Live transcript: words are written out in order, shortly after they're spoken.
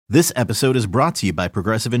This episode is brought to you by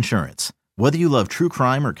Progressive Insurance. Whether you love true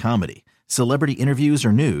crime or comedy, celebrity interviews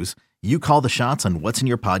or news, you call the shots on what's in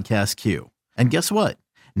your podcast queue. And guess what?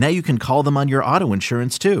 Now you can call them on your auto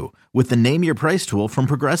insurance too with the Name Your Price tool from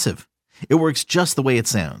Progressive. It works just the way it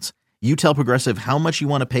sounds. You tell Progressive how much you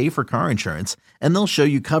want to pay for car insurance, and they'll show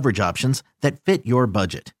you coverage options that fit your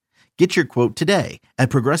budget. Get your quote today at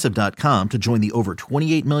Progressive.com to join the over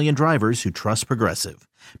 28 million drivers who trust Progressive.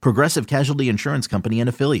 Progressive Casualty Insurance Company and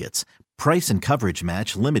Affiliates. Price and coverage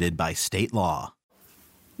match limited by state law.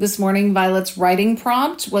 This morning, Violet's writing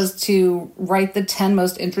prompt was to write the 10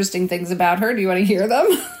 most interesting things about her. Do you want to hear them?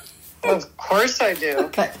 Of course I do.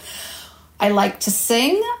 Okay. I like to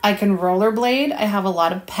sing. I can rollerblade. I have a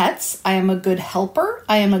lot of pets. I am a good helper.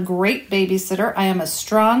 I am a great babysitter. I am a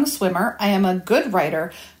strong swimmer. I am a good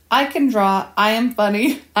writer. I can draw. I am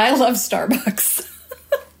funny. I love Starbucks.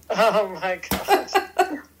 Oh my God.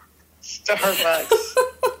 Starbucks.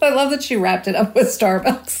 I love that she wrapped it up with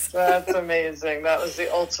Starbucks. That's amazing. That was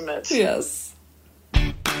the ultimate. Yes.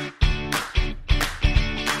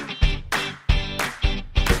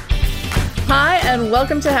 Hi, and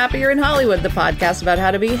welcome to Happier in Hollywood, the podcast about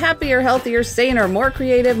how to be happier, healthier, saner, more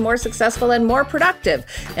creative, more successful, and more productive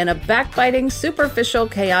in a backbiting, superficial,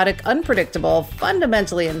 chaotic, unpredictable,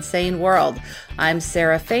 fundamentally insane world. I'm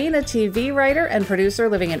Sarah Fain, a TV writer and producer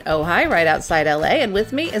living in Ojai, right outside LA, and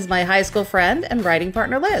with me is my high school friend and writing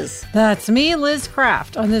partner, Liz. That's me, Liz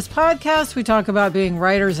Craft. On this podcast, we talk about being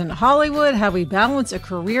writers in Hollywood, how we balance a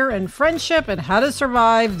career and friendship, and how to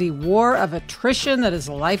survive the war of attrition that is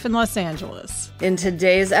life in Los Angeles. In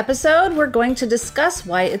today's episode, we're going to discuss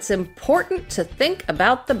why it's important to think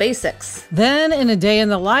about the basics. Then, in a day in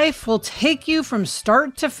the life, we'll take you from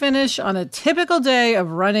start to finish on a typical day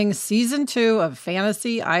of running season 2 of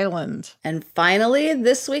Fantasy Island. And finally,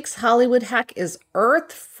 this week's Hollywood hack is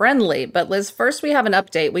earth-friendly. But Liz, first we have an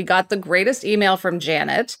update. We got the greatest email from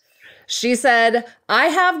Janet. She said, I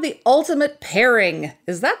have the ultimate pairing.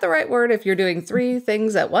 Is that the right word if you're doing 3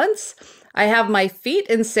 things at once? I have my feet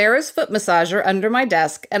in Sarah's foot massager under my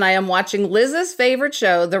desk, and I am watching Liz's favorite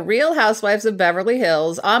show, The Real Housewives of Beverly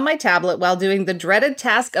Hills, on my tablet while doing the dreaded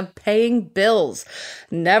task of paying bills.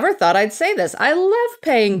 Never thought I'd say this. I love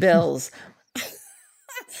paying bills.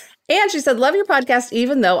 And she said, love your podcast,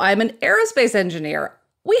 even though I'm an aerospace engineer.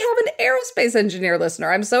 We have an aerospace engineer listener.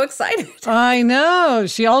 I'm so excited. I know.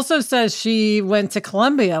 She also says she went to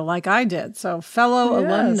Columbia like I did. So fellow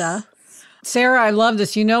alumna. Sarah, I love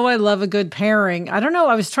this. You know I love a good pairing. I don't know.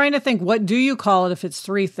 I was trying to think, what do you call it if it's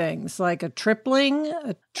 3 things? Like a tripling?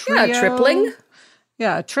 A trio? Yeah, a tripling.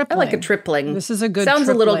 Yeah, a tripling. I like a tripling. This is a good Sounds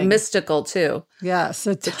tripling. a little mystical, too. Yes,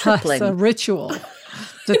 it's a tripling. It's a ritual.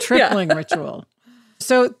 It's a tripling ritual.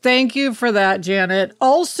 So thank you for that, Janet.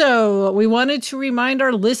 Also, we wanted to remind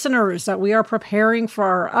our listeners that we are preparing for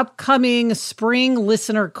our upcoming spring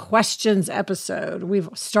listener questions episode. We've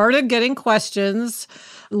started getting questions.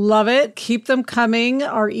 Love it. Keep them coming.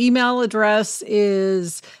 Our email address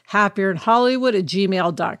is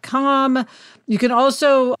happierinhollywood@gmail.com. You can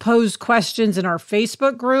also pose questions in our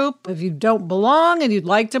Facebook group. If you don't belong and you'd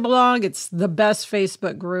like to belong, it's the best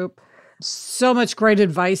Facebook group. So much great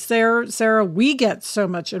advice there, Sarah. We get so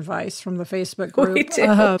much advice from the Facebook group. We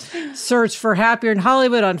do. Search for Happier in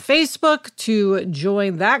Hollywood on Facebook to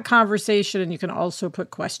join that conversation, and you can also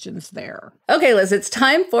put questions there. Okay, Liz, it's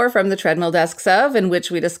time for From the Treadmill Desks of, in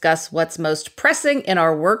which we discuss what's most pressing in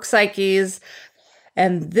our work psyches.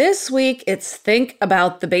 And this week, it's think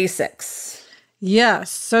about the basics. Yes.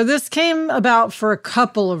 So this came about for a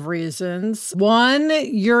couple of reasons. One,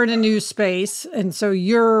 you're in a new space, and so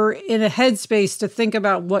you're in a headspace to think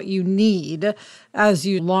about what you need as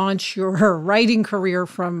you launch your writing career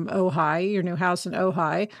from Ojai, your new house in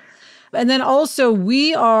Ojai. And then also,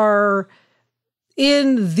 we are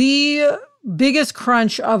in the biggest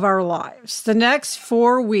crunch of our lives. The next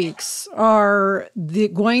 4 weeks are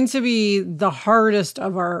going to be the hardest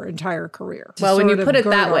of our entire career. Well, when you put it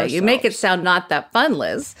that way, you make it sound not that fun,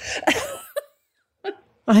 Liz.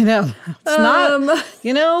 I know. It's not,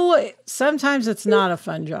 sometimes it's not a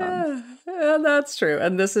fun job. Yeah, that's true.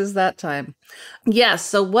 And this is that time. Yes.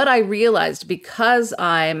 So what I realized, because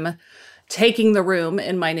I'm taking the room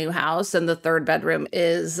in my new house and the 3rd bedroom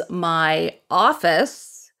is my office,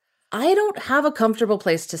 I don't have a comfortable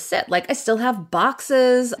place to sit. Like, I still have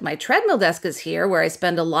boxes. My treadmill desk is here where I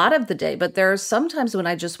spend a lot of the day, but there are some times when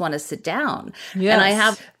I just want to sit down. Yes. And I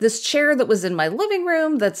have this chair that was in my living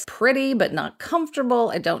room that's pretty but not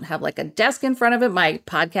comfortable. I don't have like a desk in front of it. My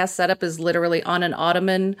podcast setup is literally on an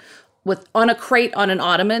ottoman on a crate on an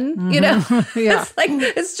ottoman, you know? Yeah.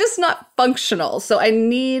 It's just not functional. So I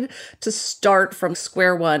need to start from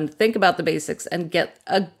square one, think about the basics, and get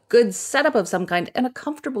a good setup of some kind and a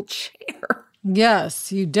comfortable chair.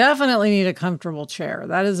 Yes, you definitely need a comfortable chair.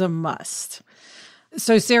 That is a must.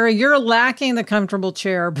 So, Sarah, you're lacking the comfortable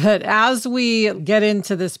chair, but as we get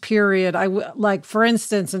into this period, like, for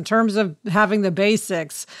instance, in terms of having the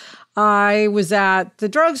basics, I was at the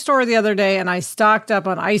drugstore the other day and I stocked up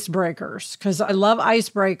on icebreakers because I love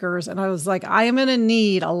icebreakers. And I was like, I am going to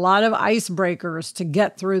need a lot of icebreakers to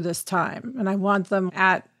get through this time. And I want them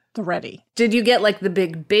at the ready. Did you get like the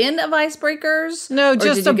big bin of icebreakers? No,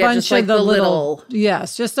 just a bunch of the little.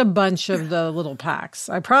 Yes, just a bunch of the little packs.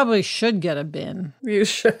 I probably should get a bin. You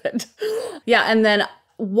should. Yeah. And then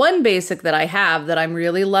one basic that I have that I'm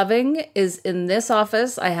really loving is in this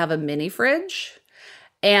office, I have a mini fridge.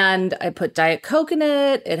 And I put Diet Coke in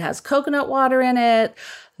it. It has coconut water in it.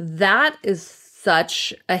 That is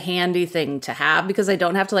such a handy thing to have because I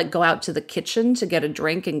don't have to like go out to the kitchen to get a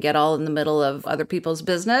drink and get all in the middle of other people's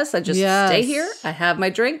business. I just stay here. I have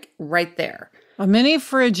my drink right there. A mini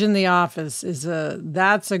fridge in the office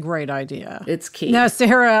that's a great idea. It's key. Now,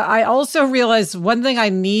 Sarah, I also realized one thing I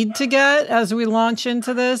need to get as we launch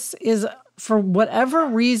into this is, for whatever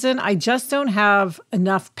reason, I just don't have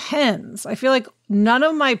enough pens. I feel like none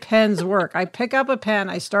of my pens work. I pick up a pen,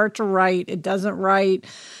 I start to write, it doesn't write,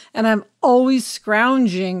 and I'm always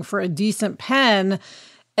scrounging for a decent pen.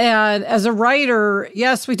 And as a writer,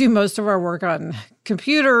 yes, we do most of our work on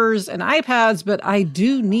computers and iPads, but I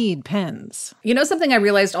do need pens. You know something I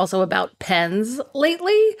realized also about pens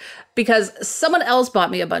lately? Because someone else bought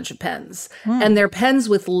me a bunch of pens, and they're pens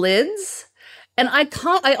with lids. And I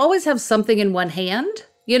always have something in one hand,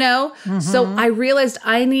 you know? So I realized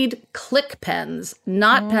I need click pens,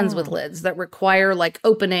 not pens with lids that require like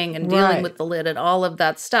opening and dealing with the lid and all of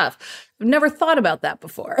that stuff. I've never thought about that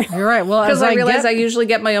before. You're right. Well, because I realize I usually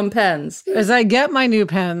get my own pens. As I get my new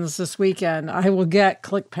pens this weekend, I will get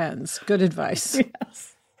click pens. Good advice. Yes.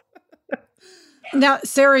 Now,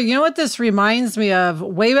 Sarah, you know what this reminds me of?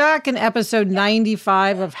 Way back in episode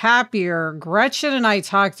 95 of Happier, Gretchen and I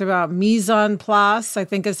talked about mise en place, I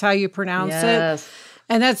think is how you pronounce it.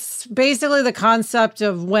 And that's basically the concept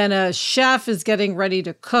of when a chef is getting ready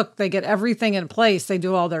to cook, they get everything in place. They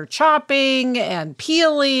do all their chopping and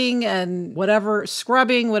peeling and whatever,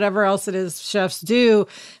 scrubbing, whatever else it is chefs do.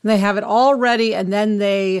 And they have it all ready, and then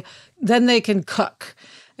they can cook.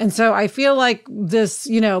 And so I feel like this,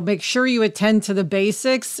 make sure you attend to the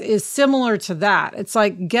basics is similar to that. It's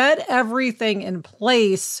like get everything in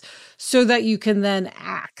place so that you can then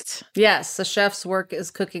act. Yes, the chef's work is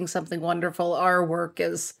cooking something wonderful. Our work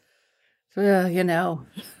is, all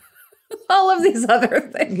of these other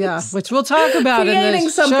things. Yeah, which we'll talk about in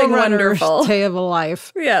this something wonderful day of a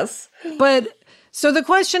life. Yes. But so the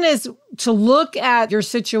question is to look at your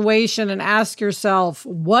situation and ask yourself,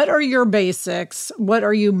 what are your basics? What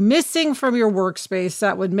are you missing from your workspace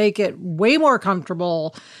that would make it way more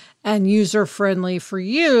comfortable and user-friendly for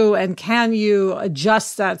you? And can you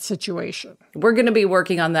adjust that situation? We're going to be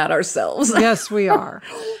working on that ourselves. Yes, we are.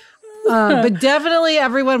 But definitely,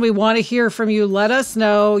 everyone, we want to hear from you. Let us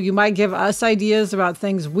know. You might give us ideas about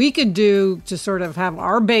things we could do to sort of have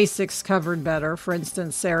our basics covered better. For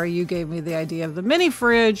instance, Sarah, you gave me the idea of the mini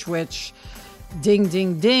fridge, which, ding,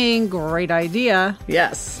 ding, ding, great idea.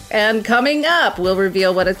 Yes. And coming up, we'll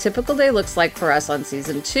reveal what a typical day looks like for us on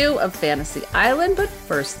season 2 of Fantasy Island. But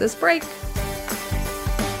first, this break.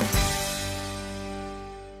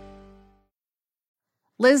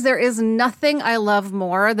 Liz, there is nothing I love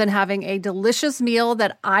more than having a delicious meal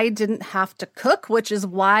that I didn't have to cook, which is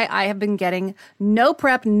why I have been getting no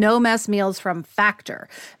prep, no mess meals from Factor.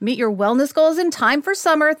 Meet your wellness goals in time for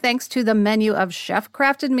summer thanks to the menu of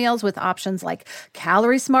chef-crafted meals with options like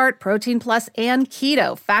Calorie Smart, Protein Plus, and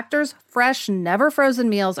Keto. Factor's fresh, never frozen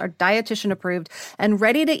meals are dietitian approved and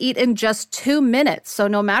ready to eat in just 2 minutes. So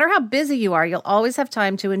no matter how busy you are, you'll always have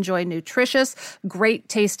time to enjoy nutritious, great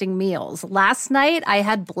tasting meals. Last night, I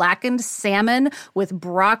had blackened salmon with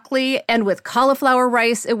broccoli and with cauliflower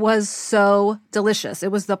rice. It was so delicious.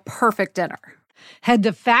 It was the perfect dinner. Head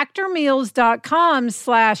to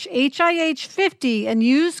factormeals.com/HIH50 and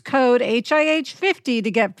use code HIH50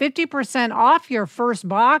 to get 50% off your first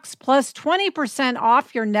box plus 20%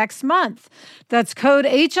 off your next month. That's code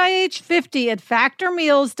HIH50 at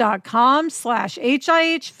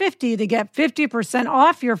factormeals.com/HIH50 to get 50%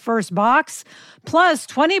 off your first box plus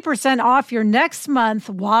 20% off your next month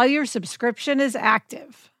while your subscription is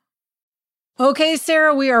active. Okay,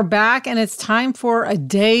 Sarah, we are back, and it's time for a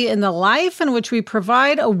day in the life in which we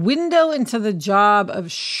provide a window into the job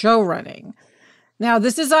of show running. Now,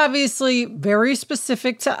 this is obviously very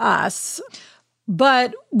specific to us,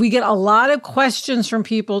 but we get a lot of questions from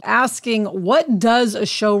people asking, what does a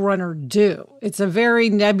showrunner do? It's a very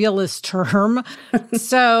nebulous term.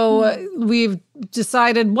 So we've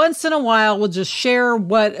decided once in a while, we'll just share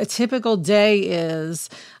what a typical day is.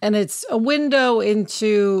 And it's a window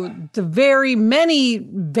into the very many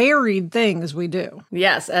varied things we do.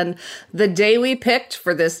 Yes. And the day we picked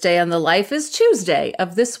for this day on the life is Tuesday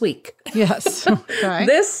of this week. Yes. Okay.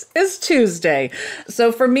 This is Tuesday.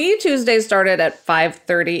 So for me, Tuesday started at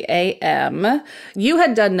 5:30 a.m. You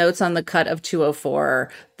had done notes on the cut of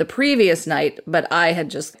 204 the previous night, but I had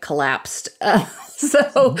just collapsed.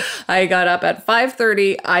 So I got up at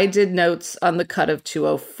 5:30. I did notes on the cut of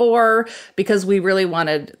 204 because we really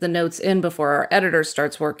wanted the notes in before our editor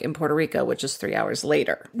starts work in Puerto Rico, which is 3 hours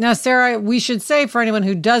later. Now, Sarah, we should say for anyone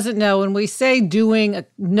who doesn't know, when we say doing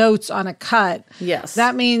notes on a cut, yes,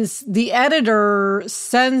 that means the editor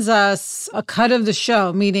sends us a cut of the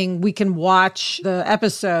show, meaning we can watch the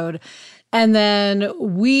episode. And then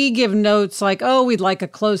we give notes like, oh, we'd like a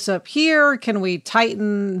close-up here. Can we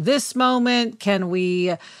tighten this moment? Can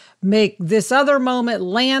we make this other moment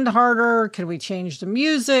land harder? Can we change the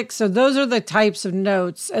music? So those are the types of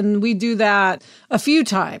notes. And we do that a few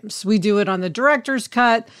times. We do it on the director's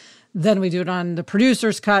cut. Then we do it on the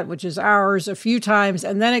producer's cut, which is ours, a few times.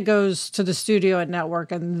 And then it goes to the studio and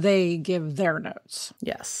network, and they give their notes.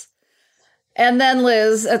 Yes. And then,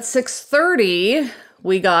 Liz, at 6:30...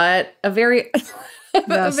 we got a very,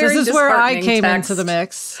 yes, this is where I came into the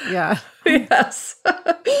mix. Yeah. Yes.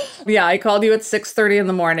 Yeah, I called you at 6:30 in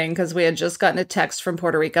the morning because we had just gotten a text from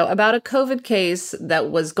Puerto Rico about a COVID case that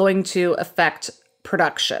was going to affect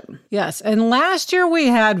production. Yes. And last year we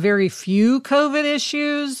had very few COVID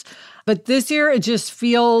issues. But this year, it just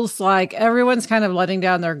feels like everyone's kind of letting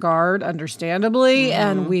down their guard, understandably.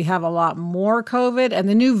 And we have a lot more COVID. And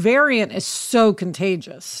the new variant is so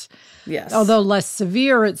contagious. Yes. Although less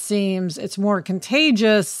severe, it seems, it's more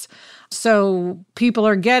contagious. So people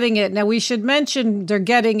are getting it. Now, we should mention they're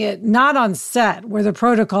getting it not on set, where the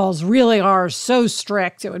protocols really are so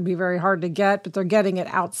strict, it would be very hard to get, but they're getting it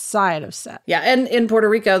outside of set. Yeah. And in Puerto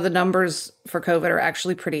Rico, the numbers for COVID are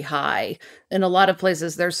actually pretty high. In a lot of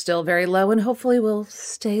places, they're still very low and hopefully will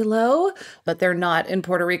stay low, but they're not in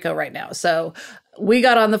Puerto Rico right now. So we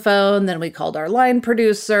got on the phone, then we called our line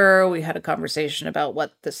producer. We had a conversation about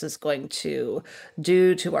what this is going to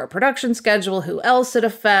do to our production schedule, who else it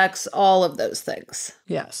affects, all of those things.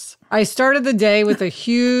 Yes. I started the day with a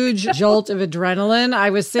huge jolt of adrenaline. I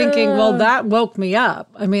was thinking, well, that woke me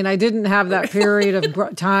up. I mean, I didn't have that period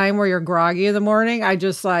of time where you're groggy in the morning. I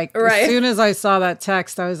just as soon as I saw that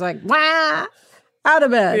text, I was like, wah! Out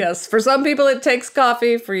of bed. Yes. For some people, it takes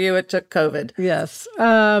coffee. For you, it took COVID. Yes.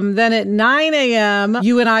 Then at 9 a.m.,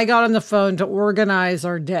 you and I got on the phone to organize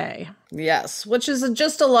our day. Yes. Which is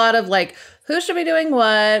just a lot of who should be doing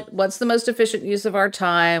what? What's the most efficient use of our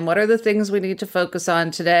time? What are the things we need to focus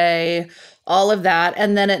on today? All of that.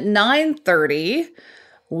 And then at 9:30,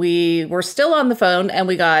 we were still on the phone and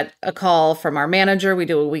we got a call from our manager. We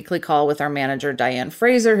do a weekly call with our manager, Diane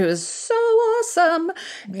Fraser, who is so awesome.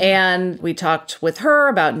 Yeah. And we talked with her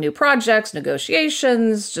about new projects,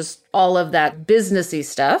 negotiations, just all of that businessy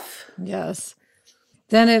stuff. Yes.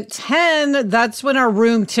 Then at 10, that's when our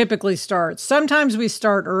room typically starts. Sometimes we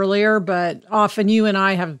start earlier, but often you and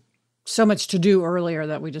I have so much to do earlier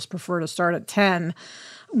that we just prefer to start at 10,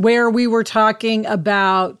 where we were talking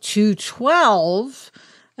about 212,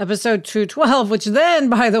 episode 212, which then,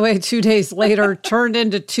 by the way, 2 days later turned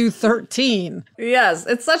into 213. Yes,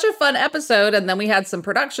 it's such a fun episode. And then we had some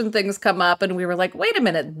production things come up and we were like, wait a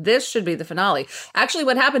minute, this should be the finale. Actually,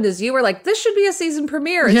 what happened is you were like, this should be a season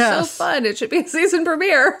premiere. It's so fun. It should be a season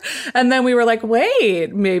premiere. And then we were like,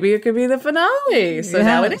 wait, maybe it could be the finale. So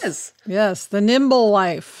now it is. Yes, the nimble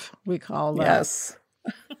life, we call that. Yes.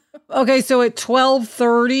 Okay, so at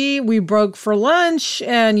 12:30, we broke for lunch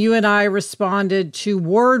and you and I responded to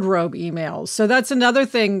wardrobe emails. So that's another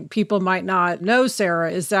thing people might not know, Sarah,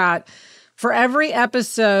 is that for every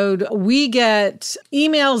episode, we get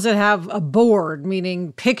emails that have a board,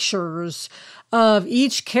 meaning pictures of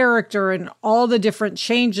each character and all the different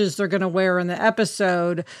changes they're going to wear in the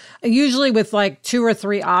episode, usually with 2 or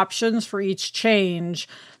 3 options for each change.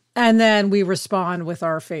 And then we respond with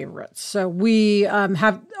our favorites. So we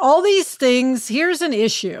have all these things. Here's an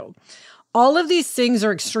issue. All of these things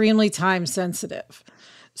are extremely time sensitive.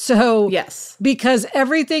 So yes, because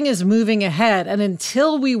everything is moving ahead and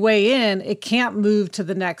until we weigh in, it can't move to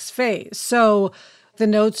the next phase. So the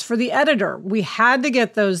notes for the editor. We had to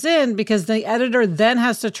get those in because the editor then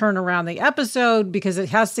has to turn around the episode because it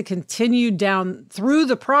has to continue down through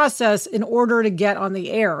the process in order to get on the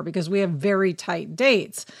air because we have very tight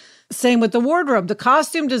dates. Same with the wardrobe. The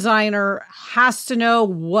costume designer has to know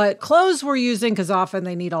what clothes we're using because often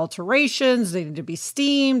they need alterations, they need to be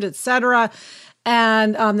steamed, etc.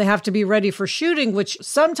 And they have to be ready for shooting, which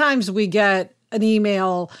sometimes we get an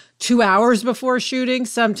email 2 hours before shooting,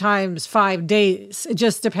 sometimes 5 days. It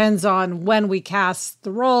just depends on when we cast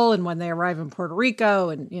the role and when they arrive in Puerto Rico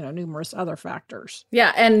and, numerous other factors.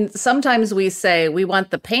 Yeah. And sometimes we say we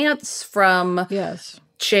want the pants from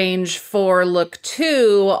change for look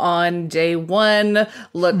 2 on day 1,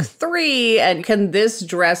 look 3. And can this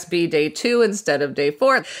dress be day 2 instead of day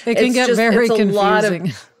 4? It can get very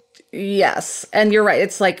confusing. Yes. And you're right.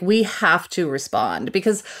 It's like we have to respond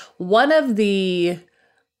because one of the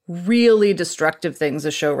really destructive things a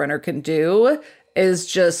showrunner can do is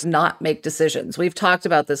just not make decisions. We've talked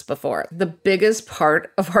about this before. The biggest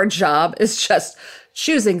part of our job is just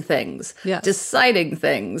choosing things, deciding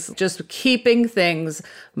things, just keeping things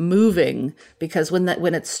moving because when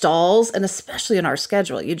it stalls, and especially in our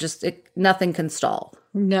schedule, nothing can stall.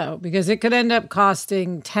 No, because it could end up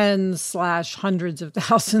costing tens/hundreds of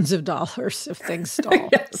thousands of dollars if things stall.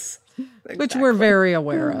 Yes. Exactly. Which we're very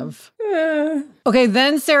aware of. Okay,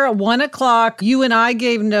 then Sarah, at 1:00, you and I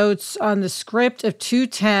gave notes on the script of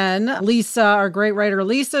 210. Lisa, our great writer,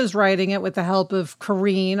 Lisa is writing it with the help of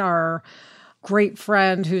Corrine, our great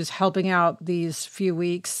friend who's helping out these few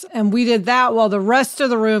weeks. And we did that while the rest of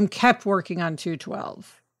the room kept working on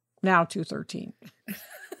 212, now 213.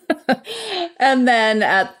 And then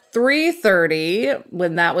at 3:30,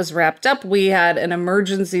 when that was wrapped up, we had an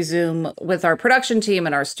emergency Zoom with our production team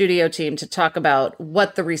and our studio team to talk about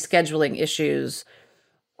what the rescheduling issues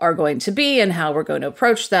are going to be and how we're going to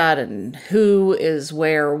approach that and who is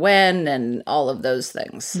where, when, and all of those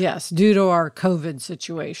things. Yes, due to our COVID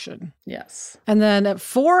situation. Yes. And then at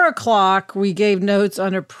 4:00, we gave notes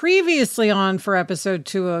on a previously on for episode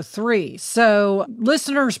 203. So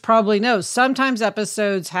listeners probably know sometimes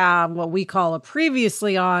episodes have what we call a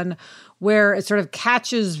previously on, where it sort of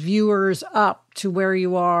catches viewers up to where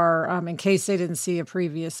you are in case they didn't see a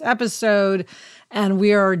previous episode. And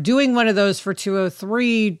we are doing one of those for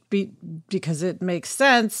 203 because it makes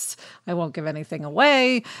sense. I won't give anything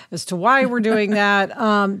away as to why we're doing that.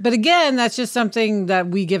 But again, that's just something that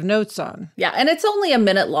we give notes on. Yeah, and it's only a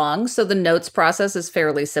minute long, so the notes process is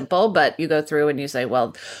fairly simple, but you go through and you say,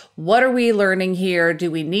 well, what are we learning here?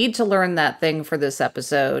 Do we need to learn that thing for this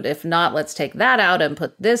episode? If not, let's take that out and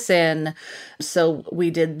put this in. So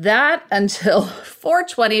we did that until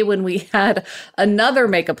 4:20 when we had another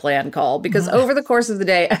make a plan call because over the course of the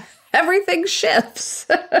day, everything shifts.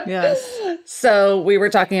 Yes. So we were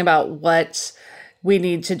talking about what we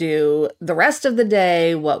need to do the rest of the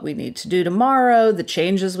day, what we need to do tomorrow, the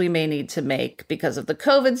changes we may need to make because of the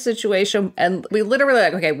COVID situation. And we literally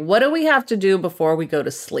okay, what do we have to do before we go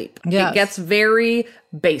to sleep? Yes. It gets very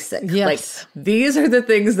basic. Yes. Like these are the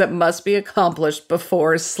things that must be accomplished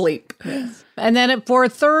before sleep. Yes. And then at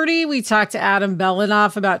 4:30, we talked to Adam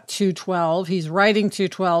Belanoff about 212. He's writing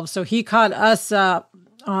 212. So he caught us up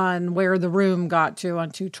on where the room got to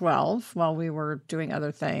on 212 while we were doing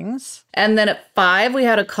other things. And then at 5, we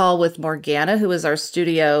had a call with Morgana, who is our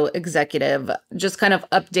studio executive, just kind of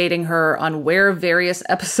updating her on where various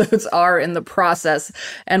episodes are in the process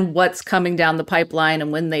and what's coming down the pipeline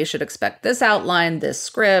and when they should expect this outline, this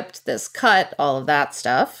script, this cut, all of that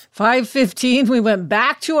stuff. 5:15, we went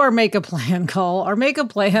back to our make-a plan call. Our make-a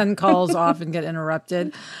plan calls often get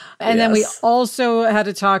interrupted. And then we also had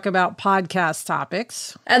to talk about podcast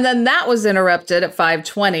topics. And then that was interrupted at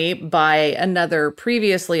 5:20 by another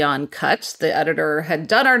previously on cut. The editor had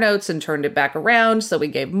done our notes and turned it back around. So we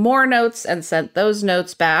gave more notes and sent those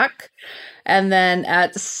notes back. And then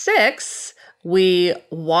at 6, we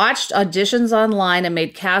watched auditions online and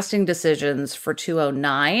made casting decisions for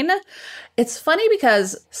 209. It's funny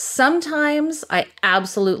because sometimes I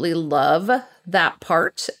absolutely love that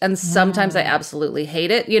part and sometimes I absolutely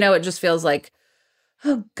hate it. You know, it just feels like,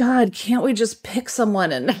 oh God, can't we just pick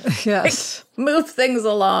someone and yes. move things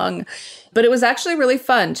along? But it was actually really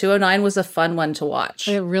fun. 209 was a fun one to watch.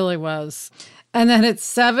 It really was. And then at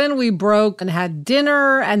 7, we broke and had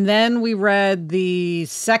dinner, and then we read the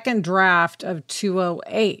second draft of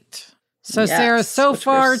 208. So, yes, Sarah, so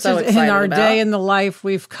far in our day in the life,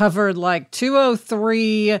 we've covered like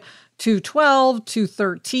 203, 212,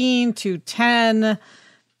 213, 210,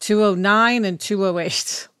 209, and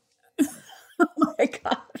 208. Oh my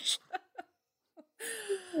gosh.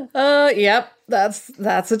 Yep,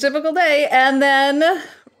 that's a typical day. And then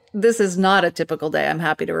this is not a typical day, I'm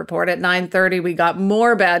happy to report. At 9:30, we got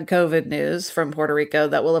more bad COVID news from Puerto Rico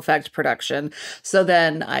that will affect production. So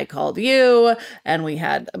then I called you, and we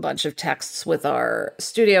had a bunch of texts with our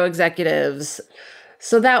studio executives.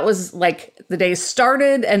 So that was like the day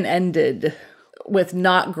started and ended with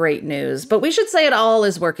not great news, but we should say it all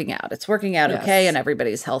is working out. It's working out okay, and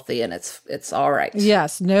everybody's healthy, and it's all right.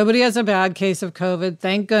 Yes, nobody has a bad case of COVID,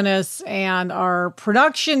 thank goodness. And our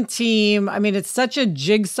production team, I mean, it's such a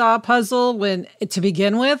jigsaw puzzle to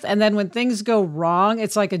begin with, and then when things go wrong,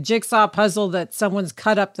 it's like a jigsaw puzzle that someone's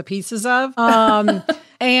cut up the pieces of.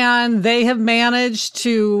 And they have managed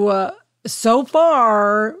to, so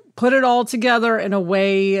far, put it all together in a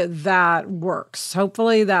way that works.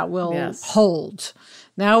 Hopefully that will hold.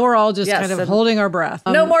 Now we're all just kind of holding our breath.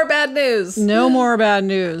 No more bad news. No more bad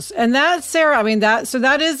news. And that, Sarah, I mean,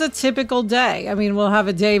 that is a typical day. I mean, we'll have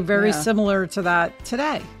a day very similar to that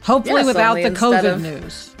today. Hopefully without the COVID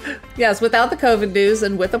news. Yes, without the COVID news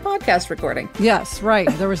and with a podcast recording. Yes, right.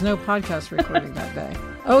 There was no podcast recording that day.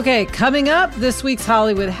 Okay, coming up, this week's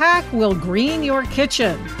Hollywood hack will green your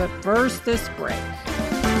kitchen. But first, this break.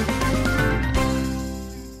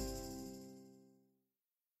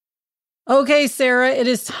 Okay, Sarah, it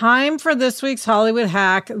is time for this week's Hollywood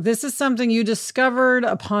hack. This is something you discovered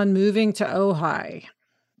upon moving to Ojai.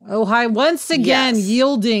 Ojai, once again,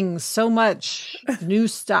 yielding so much new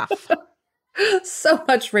stuff. So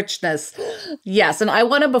much richness. Yes.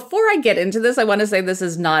 And before I get into this, I want to say this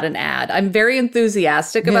is not an ad. I'm very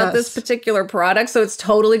enthusiastic about this particular product, so it's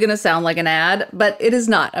totally going to sound like an ad, but it is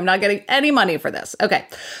not. I'm not getting any money for this. Okay.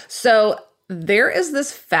 So there is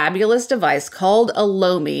this fabulous device called a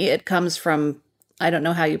Lomi. It comes from, I don't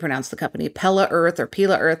know how you pronounce the company, Pella Earth or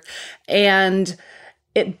Pila Earth. And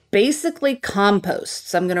it basically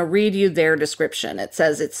composts. I'm going to read you their description. It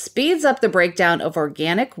says it speeds up the breakdown of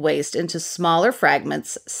organic waste into smaller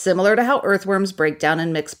fragments, similar to how earthworms break down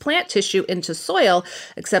and mix plant tissue into soil,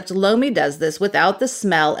 except Lomi does this without the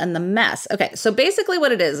smell and the mess. Okay, so basically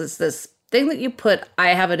what it is, it's this thing that you put, I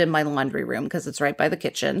have it in my laundry room because it's right by the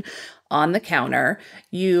kitchen, on the counter.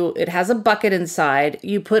 It has a bucket inside.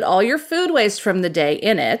 You put all your food waste from the day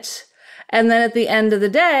in it. And then at the end of the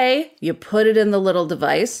day, you put it in the little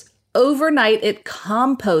device. Overnight, it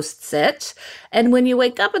composts it. And when you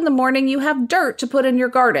wake up in the morning, you have dirt to put in your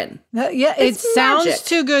garden. It sounds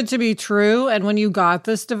too good to be true. And when you got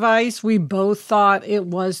this device, we both thought it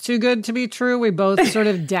was too good to be true. We both sort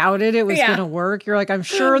of doubted it was going to work. You're like, I'm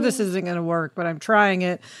sure this isn't going to work, but I'm trying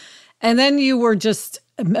it. And then you were just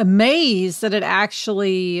amazed that it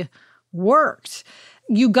actually worked.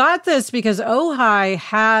 You got this because Ojai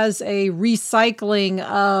has a recycling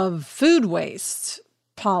of food waste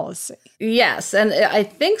policy. Yes, and I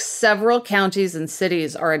think several counties and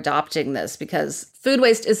cities are adopting this because food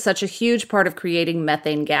waste is such a huge part of creating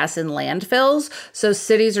methane gas in landfills. So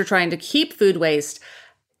cities are trying to keep food waste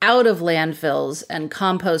out of landfills and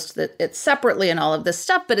compost it separately and all of this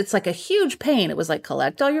stuff, but it's like a huge pain. It was like,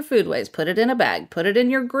 collect all your food waste, put it in a bag, put it in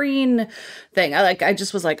your green thing. I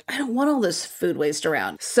just was like, I don't want all this food waste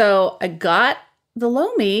around. So I got the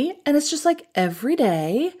Lomi, and it's just like every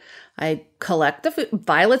day I collect the food,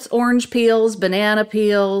 Violet's orange peels, banana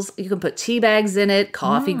peels. You can put tea bags in it,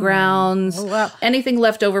 coffee grounds, anything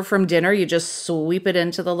left over from dinner. You just sweep it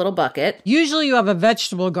into the little bucket. Usually you have a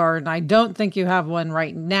vegetable garden. I don't think you have one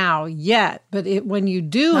right now yet, but when you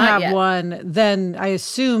do have one, then I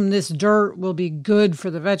assume this dirt will be good for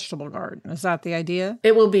the vegetable garden. Is that the idea?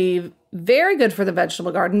 It will be very good for the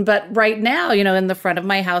vegetable garden. But right now, in the front of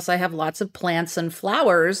my house, I have lots of plants and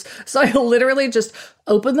flowers. So I literally just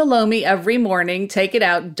open the Lomi every morning, take it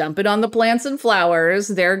out, dump it on the plants and flowers.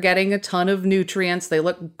 They're getting a ton of nutrients. They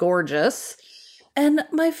look gorgeous. And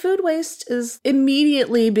my food waste is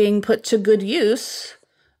immediately being put to good use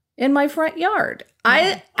in my front yard.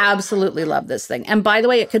 I absolutely love this thing. And by the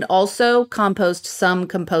way, it can also compost some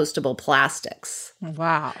compostable plastics.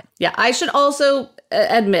 Wow. Yeah, I should also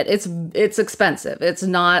admit it's expensive. It's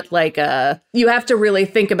not like you have to really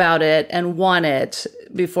think about it and want it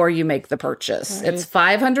before you make the purchase. Right. It's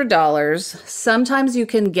 $500. Sometimes you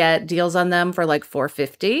can get deals on them for like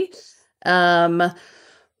 $450.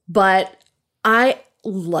 But I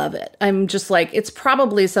love it. I'm just like, it's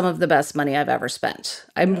probably some of the best money I've ever spent.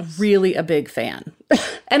 I'm really a big fan.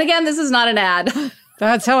 And again, this is not an ad.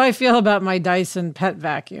 That's how I feel about my Dyson pet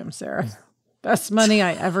vacuum, Sarah. Best money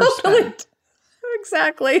I ever spent.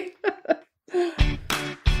 Exactly.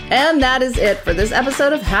 And that is it for this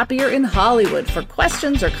episode of Happier in Hollywood. For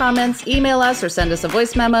questions or comments, email us or send us a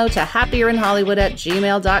voice memo to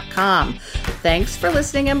happierinhollywood@gmail.com. Thanks for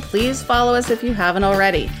listening, and please follow us if you haven't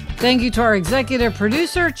already. Thank you to our executive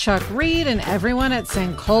producer, Chuck Reed, and everyone at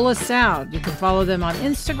Sankola Sound. You can follow them on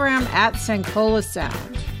Instagram at Sankola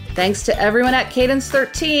Sound. Thanks to everyone at Cadence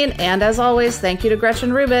 13. And as always, thank you to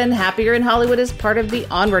Gretchen Rubin. Happier in Hollywood is part of the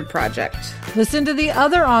Onward Project. Listen to the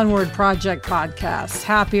other Onward Project podcasts,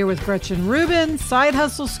 Happier with Gretchen Rubin, Side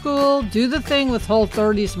Hustle School, Do the Thing with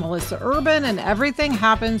Whole30's Melissa Urban, and Everything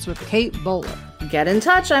Happens with Kate Bowler. Get in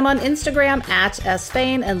touch. I'm on Instagram at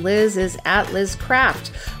 @SFain and Liz is at Liz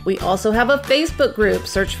Craft. We also have a Facebook group.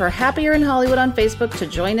 Search for Happier in Hollywood on Facebook to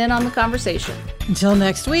join in on the conversation. Until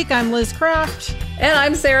next week, I'm Liz Craft. And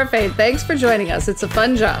I'm Sarah Fain. Thanks for joining us. It's a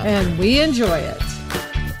fun job. And we enjoy it.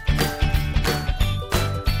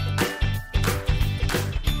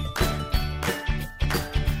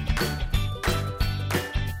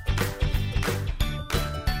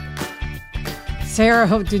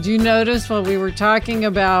 Sarah, did you notice while we were talking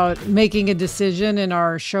about making a decision in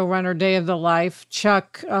our showrunner Day of the Life,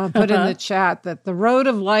 Chuck put in the chat that the road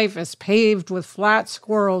of life is paved with flat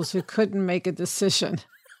squirrels who couldn't make a decision.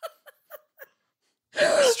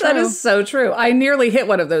 That is so true. I nearly hit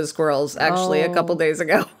one of those squirrels, actually, a couple days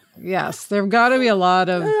ago. Yes, there have got to be a lot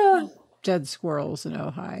of dead squirrels in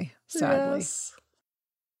Ojai, sadly. Yes.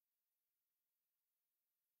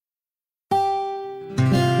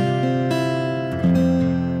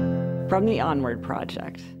 From the Onward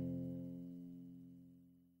Project.